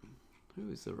that?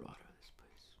 Who is the writer of this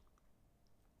piece?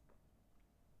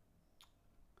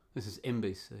 This is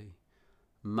NBC.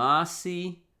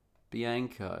 Marcy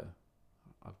Bianco.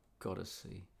 I've got to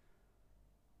see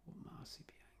what Marcy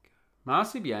Bianco.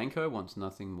 Marcy Bianco wants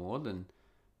nothing more than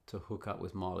to hook up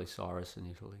with Miley Cyrus in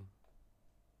Italy.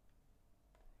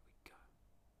 Here we go.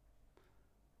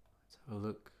 Let's have a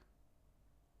look.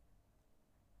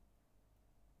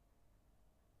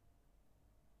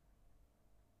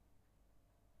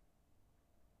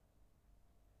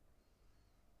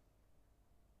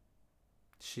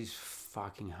 She's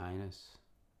fucking heinous.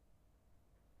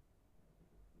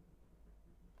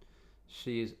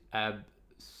 She is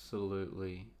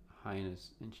absolutely heinous.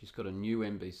 And she's got a new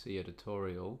NBC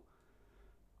editorial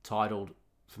titled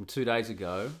from 2 days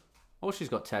ago. Oh, she's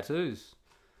got tattoos.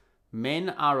 Men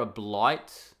are a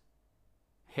blight.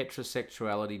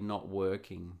 Heterosexuality not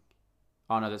working.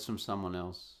 Oh no, that's from someone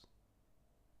else.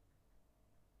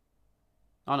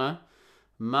 Oh no.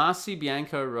 Marcy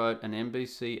Bianco wrote an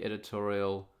NBC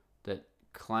editorial that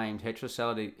claimed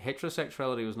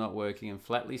heterosexuality was not working and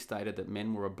flatly stated that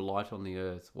men were a blight on the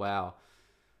earth. Wow.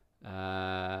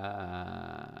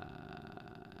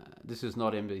 This is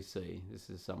not NBC. This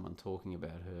is someone talking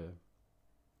about her.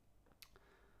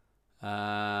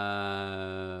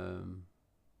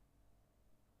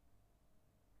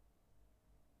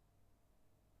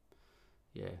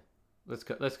 Yeah.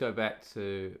 Let's go back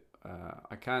to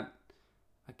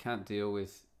I can't deal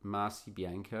with Marcy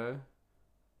Bianco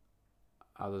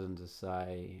other than to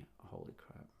say, holy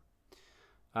crap.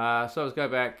 So let's go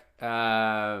back.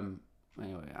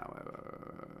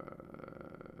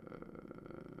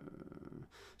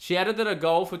 She added that her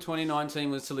goal for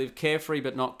 2019 was to live carefree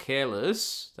but not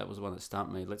careless. That was the one that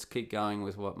stumped me. Let's keep going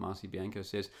with what Marcy Bianco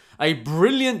says. A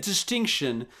brilliant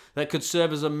distinction that could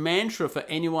serve as a mantra for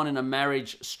anyone in a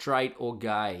marriage, straight or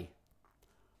gay.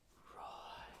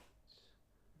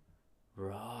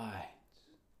 Right.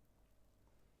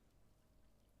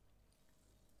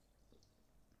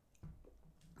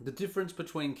 The difference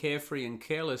between carefree and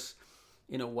careless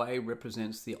in a way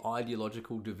represents the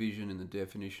ideological division in the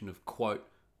definition of, quote,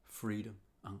 freedom,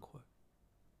 unquote.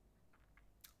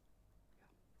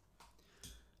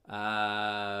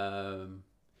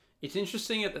 It's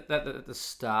interesting at the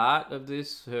start of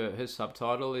this, her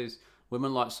subtitle is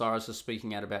Women like Cyrus are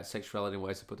speaking out about sexuality in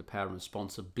ways to put the power and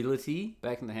responsibility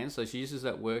back in the hands. So she uses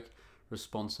that word,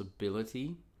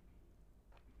 responsibility.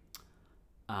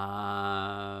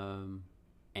 And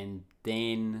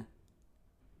then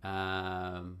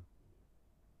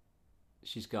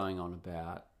she's going on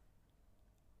about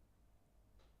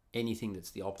anything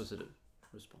that's the opposite of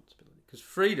responsibility. Because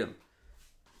freedom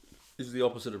is the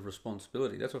opposite of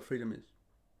responsibility. That's what freedom is.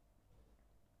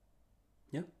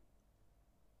 Yeah?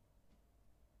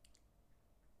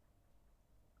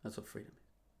 That's what freedom is.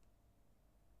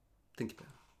 Think about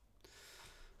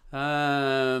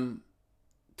it.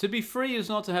 To be free is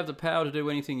not to have the power to do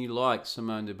anything you like,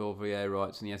 Simone de Beauvoir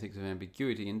writes in The Ethics of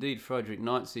Ambiguity. Indeed, Friedrich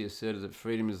Nietzsche asserted that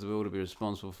freedom is the will to be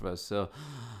responsible for ourselves.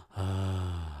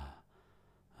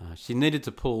 She needed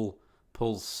to pull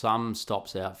some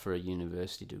stops out for a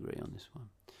university degree on this one.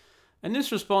 And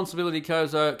this responsibility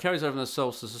carries over in the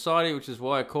self to society, which is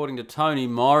why, according to Toni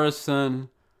Morrison,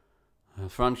 the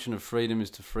function of freedom is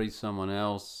to free someone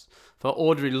else. For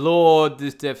Audre Lorde,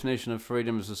 this definition of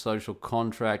freedom is a social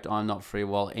contract. I'm not free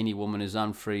while any woman is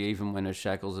unfree, even when her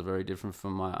shackles are very different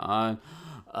from my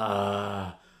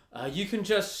own. You can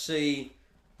just see,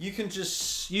 you can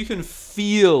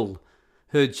feel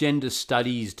her gender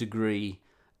studies degree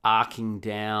arcing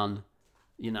down,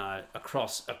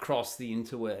 across the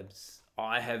interwebs.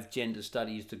 I have gender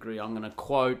studies degree. I'm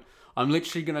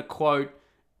literally going to quote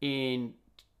in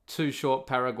 2 short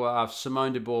paragraphs,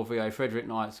 Simone de Beauvoir, Friedrich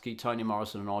Nietzsche, Toni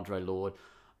Morrison, and Audre Lorde.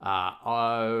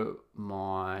 Oh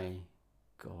my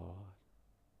God.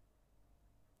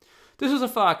 This is a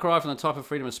far cry from the type of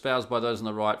freedom espoused by those on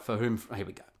the right for whom... Here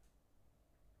we go.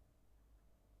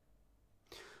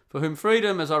 For whom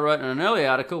freedom, as I wrote in an earlier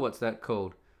article, what's that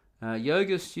called?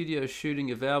 Yoga studio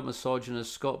shooting avowed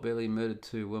misogynist Scott Bailey murdered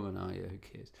 2 women. Oh yeah, who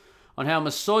cares? On how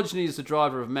misogyny is the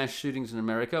driver of mass shootings in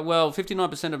America. Well,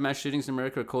 59% of mass shootings in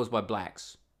America are caused by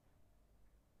blacks.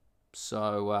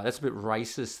 So that's a bit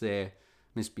racist there,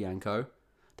 Miss Bianco.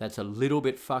 That's a little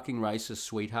bit fucking racist,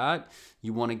 sweetheart.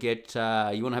 You want to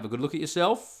have a good look at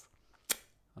yourself?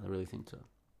 I really think so.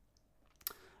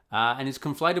 And it's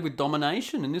conflated with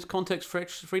domination. In this context,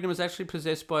 freedom is actually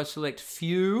possessed by a select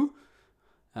few.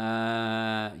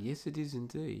 Yes, it is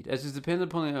indeed. As is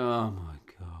dependent upon the... Oh, my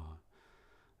God.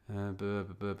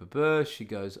 She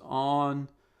goes on.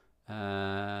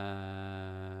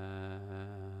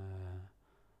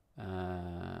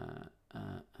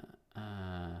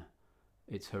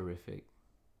 It's horrific.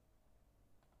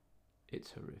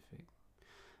 It's horrific.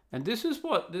 And this is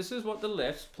what the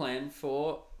left's plan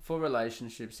for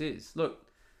relationships is. Look,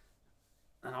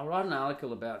 and I'll write an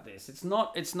article about this. It's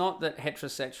not that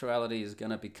heterosexuality is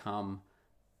going to become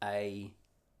a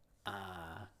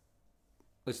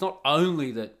it's not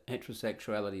only that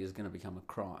heterosexuality is going to become a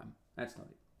crime. That's not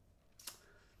it.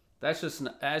 That's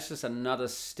just another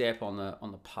step on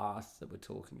the path that we're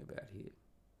talking about here.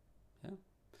 Yeah.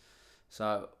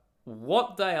 So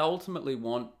what they ultimately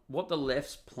want, what the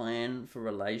left's plan for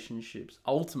relationships,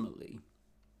 the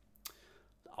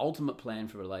ultimate plan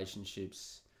for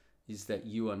relationships is that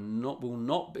you will not,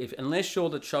 unless you're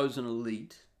the chosen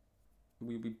elite,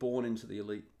 we'll be born into the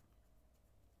elite.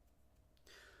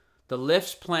 The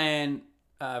left's plan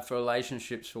for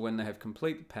relationships for when they have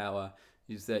complete power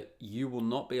is that you will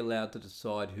not be allowed to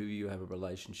decide who you have a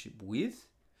relationship with.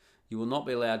 You will not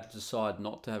be allowed to decide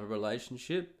not to have a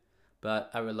relationship,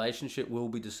 but a relationship will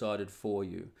be decided for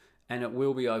you. And it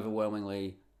will be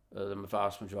overwhelmingly, the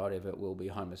vast majority of it will be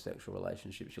homosexual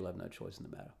relationships. You'll have no choice in the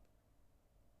matter.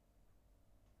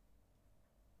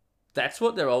 That's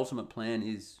what their ultimate plan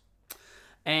is.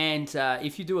 And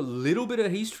if you do a little bit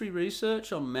of history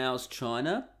research on Mao's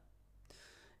China,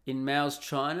 in Mao's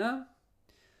China,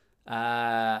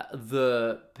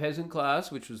 the peasant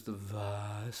class, which was the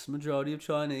vast majority of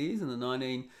Chinese in the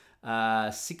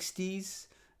 1960s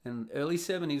and early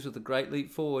 70s with the Great Leap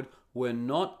Forward, were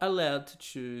not allowed to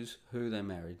choose who they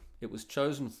married. It was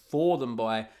chosen for them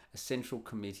by a central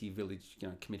committee, village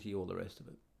committee, all the rest of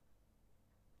it.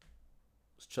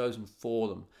 It was chosen for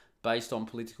them based on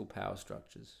political power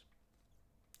structures.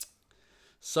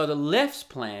 So the left's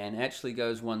plan actually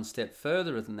goes one step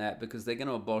further than that, because they're going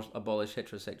to abolish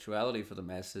heterosexuality for the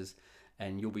masses,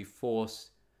 and you'll be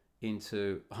forced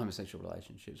into homosexual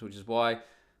relationships, which is why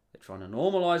they're trying to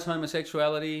normalize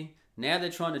homosexuality. Now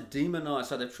they're trying to demonize.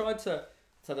 So they've tried to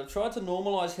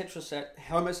normalize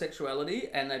homosexuality,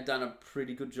 and they've done a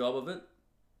pretty good job of it.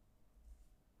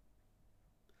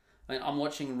 I mean, I'm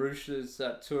watching Rush's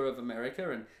tour of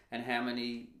America, and how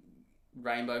many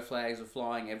rainbow flags are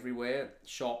flying everywhere.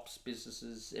 Shops,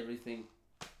 businesses, everything.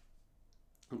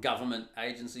 Government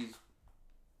agencies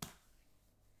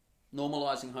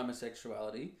normalizing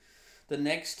homosexuality. The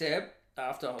next step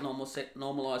after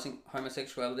normalizing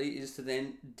homosexuality is to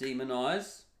then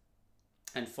demonize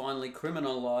and finally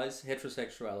criminalize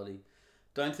heterosexuality.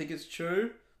 Don't think it's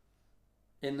true.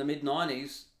 In the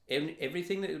mid-90s,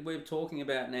 everything that we're talking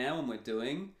about now and we're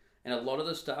doing, and a lot of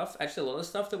the stuff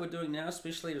that we're doing now,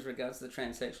 especially as regards to the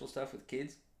transsexual stuff with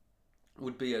kids,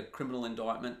 would be a criminal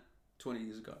indictment 20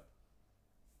 years ago.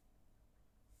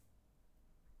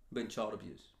 Been child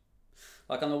abuse.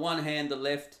 Like, on the one hand, the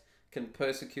left can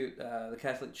persecute the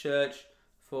Catholic Church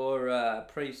for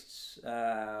priests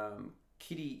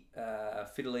kiddie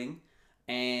fiddling,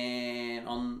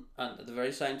 and at the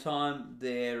very same time,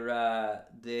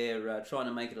 they're trying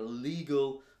to make it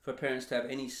illegal for parents to have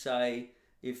any say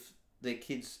if their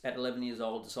kids at 11 years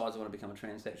old decides they want to become a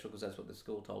transsexual because that's what the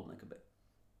school told them they could be.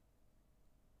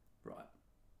 Right.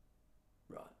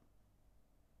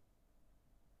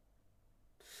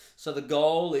 So the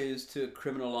goal is to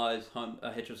criminalize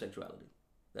heterosexuality.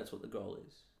 That's what the goal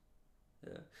is.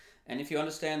 Yeah. And if you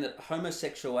understand that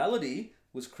homosexuality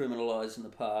was criminalized in the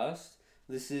past,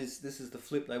 this is the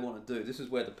flip they want to do. This is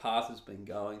where the path has been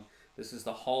going. This is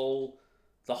the whole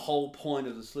point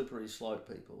of the slippery slope,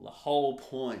 people. The whole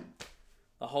point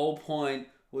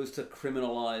was to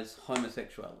criminalize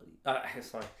homosexuality.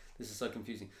 Sorry, this is so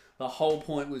confusing. The whole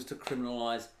point was to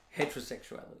criminalize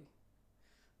heterosexuality.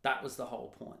 That was the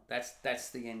whole point. That's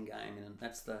the end game, and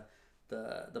that's the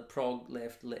prog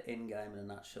left end game in a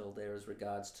nutshell there as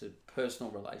regards to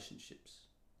personal relationships.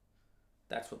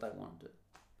 That's what they want to do.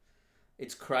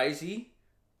 It's crazy,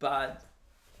 but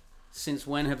since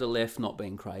when have the left not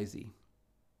been crazy?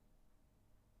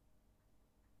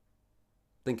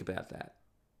 Think about that.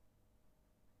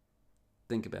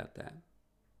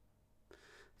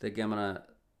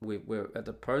 We're at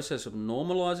the process of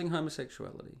normalizing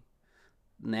homosexuality.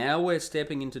 Now we're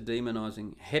stepping into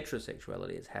demonizing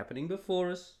heterosexuality. It's happening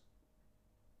before us.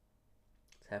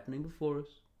 happening before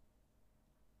us.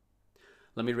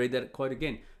 Let me read that quote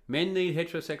again. Men need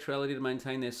heterosexuality to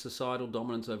maintain their societal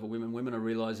dominance over women. Women are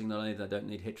realising not only they don't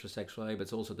need heterosexuality, but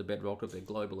it's also the bedrock of their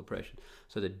global oppression.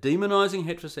 So they're demonising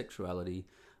heterosexuality.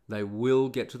 They will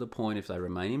get to the point, if they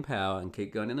remain in power and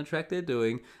keep going in the track they're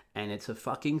doing, and it's a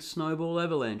fucking snowball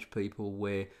avalanche, people,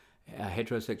 where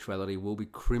heterosexuality will be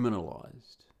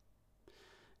criminalised.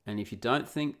 And if you don't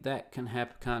think that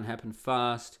can't happen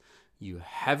fast, you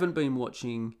haven't been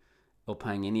watching or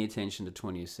paying any attention to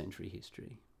 20th century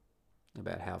history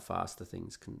about how fast the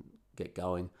things can get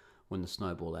going when the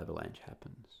snowball avalanche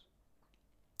happens.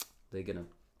 They want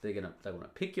to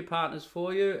pick your partners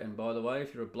for you, and by the way,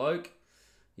 if you're a bloke,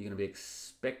 you're going to be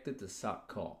expected to suck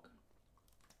cock.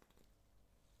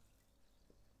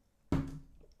 And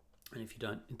if you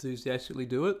don't enthusiastically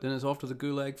do it, then it's off to the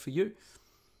gulag for you.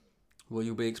 Well,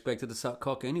 you'll be expected to suck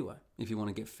cock anyway if you want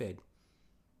to get fed,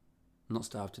 not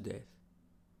starve to death.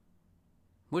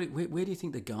 Where do you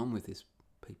think they're going with this,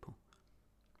 people?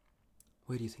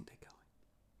 Where do you think they're going?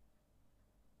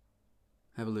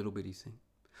 Have a little bitty think.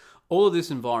 All of this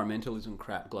environmentalism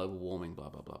crap, global warming, blah,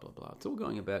 blah, blah, blah, blah. It's all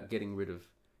going about getting rid of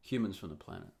humans from the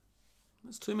planet.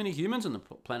 There's too many humans on the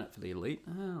planet for the elite.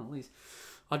 Oh, at least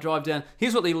I drive down.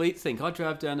 Here's what the elite think. I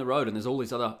drive down the road and there's all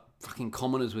these other fucking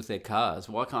commoners with their cars.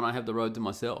 Why can't I have the road to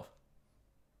myself?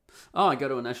 Oh, I go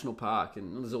to a national park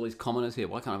and there's all these commoners here.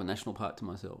 Why can't I have a national park to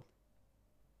myself?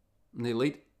 And the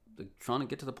elite, they're trying to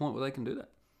get to the point where they can do that.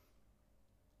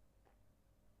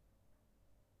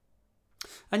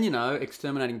 And,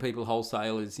 exterminating people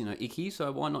wholesale is, icky.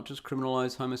 So why not just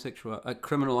criminalise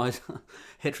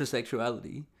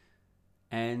heterosexuality?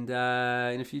 And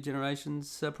in a few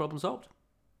generations, problem solved.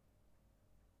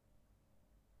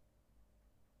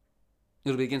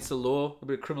 It'll be against the law. It'll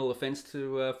be a criminal offence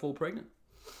to fall pregnant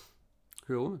if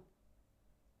you're a woman.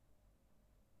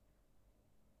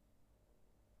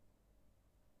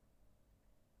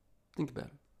 Think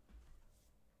about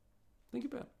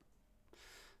it.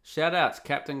 Shout outs,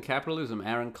 Captain Capitalism,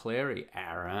 Aaron Clary.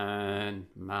 Aaron,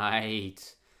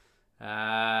 mate.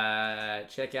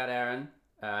 Check out Aaron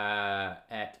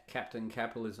at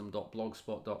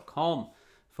captaincapitalism.blogspot.com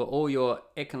for all your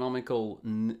economical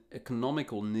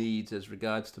needs as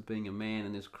regards to being a man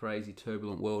in this crazy,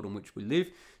 turbulent world in which we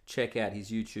live. Check out his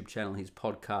YouTube channel, his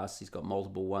podcasts. He's got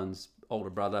multiple ones.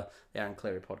 Older Brother, the Aaron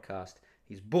Clary podcast.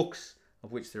 His books,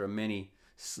 of which there are many.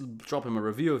 Drop him a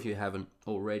review if you haven't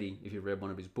already, if you've read one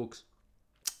of his books,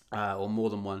 or more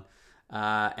than one.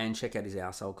 And check out his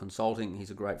Arsehole Consulting.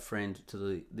 He's a great friend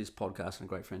to this podcast and a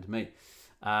great friend to me.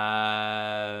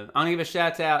 I'm going to give a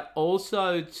shout out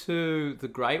also to the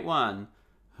great one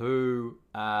who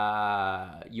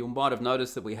you might have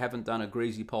noticed that we haven't done a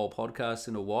Greasy Pole podcast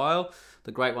in a while.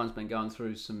 The great one's been going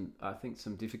through some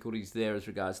difficulties there as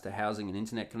regards to housing and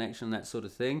internet connection, that sort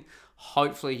of thing.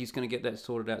 Hopefully he's going to get that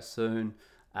sorted out soon.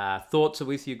 Thoughts are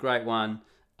with you, great one.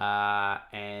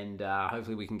 And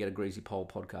hopefully we can get a Greasy Pole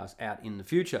podcast out in the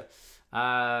future.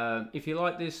 If you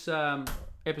like this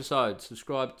episode,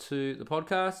 subscribe to the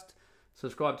podcast,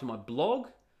 subscribe to my blog.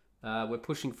 We're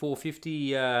pushing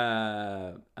 450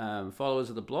 followers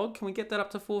of the blog. Can we get that up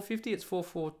to 450? It's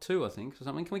 442, I think, or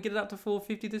something. Can we get it up to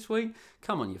 450 this week?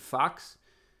 Come on, you fucks.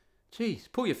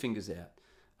 Jeez, pull your fingers out.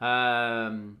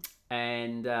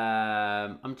 And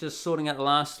I'm just sorting out the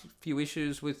last few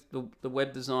issues with the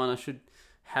web design. I should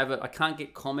have it. I can't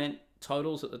get comment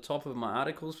totals at the top of my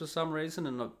articles for some reason,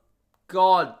 and I've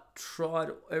tried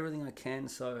everything I can,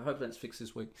 so I hope that's fixed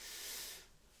this week.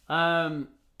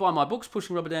 Buy my books,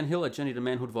 Pushing Rubber Downhill, A Journey to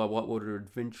Manhood via Whitewater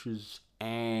Adventures,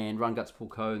 and Run Guts Pull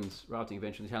Cones, Rafting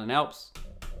Adventure in the Italian Alps.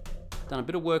 Done a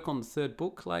bit of work on the third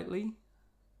book lately.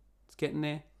 It's getting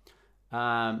there.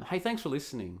 Hey, thanks for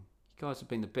listening. You guys have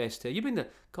been the best. You've been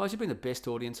the best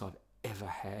audience I've ever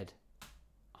had.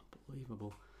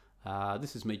 Unbelievable.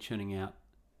 This is me tuning out.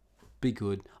 Be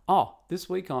good. Oh, this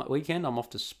weekend I'm off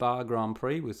to Spa Grand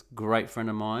Prix with a great friend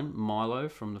of mine, Milo,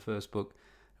 from the first book.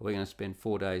 We're going to spend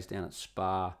 4 days down at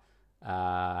Spa,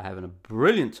 having a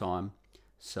brilliant time.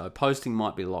 So posting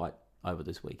might be light over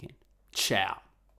this weekend. Ciao.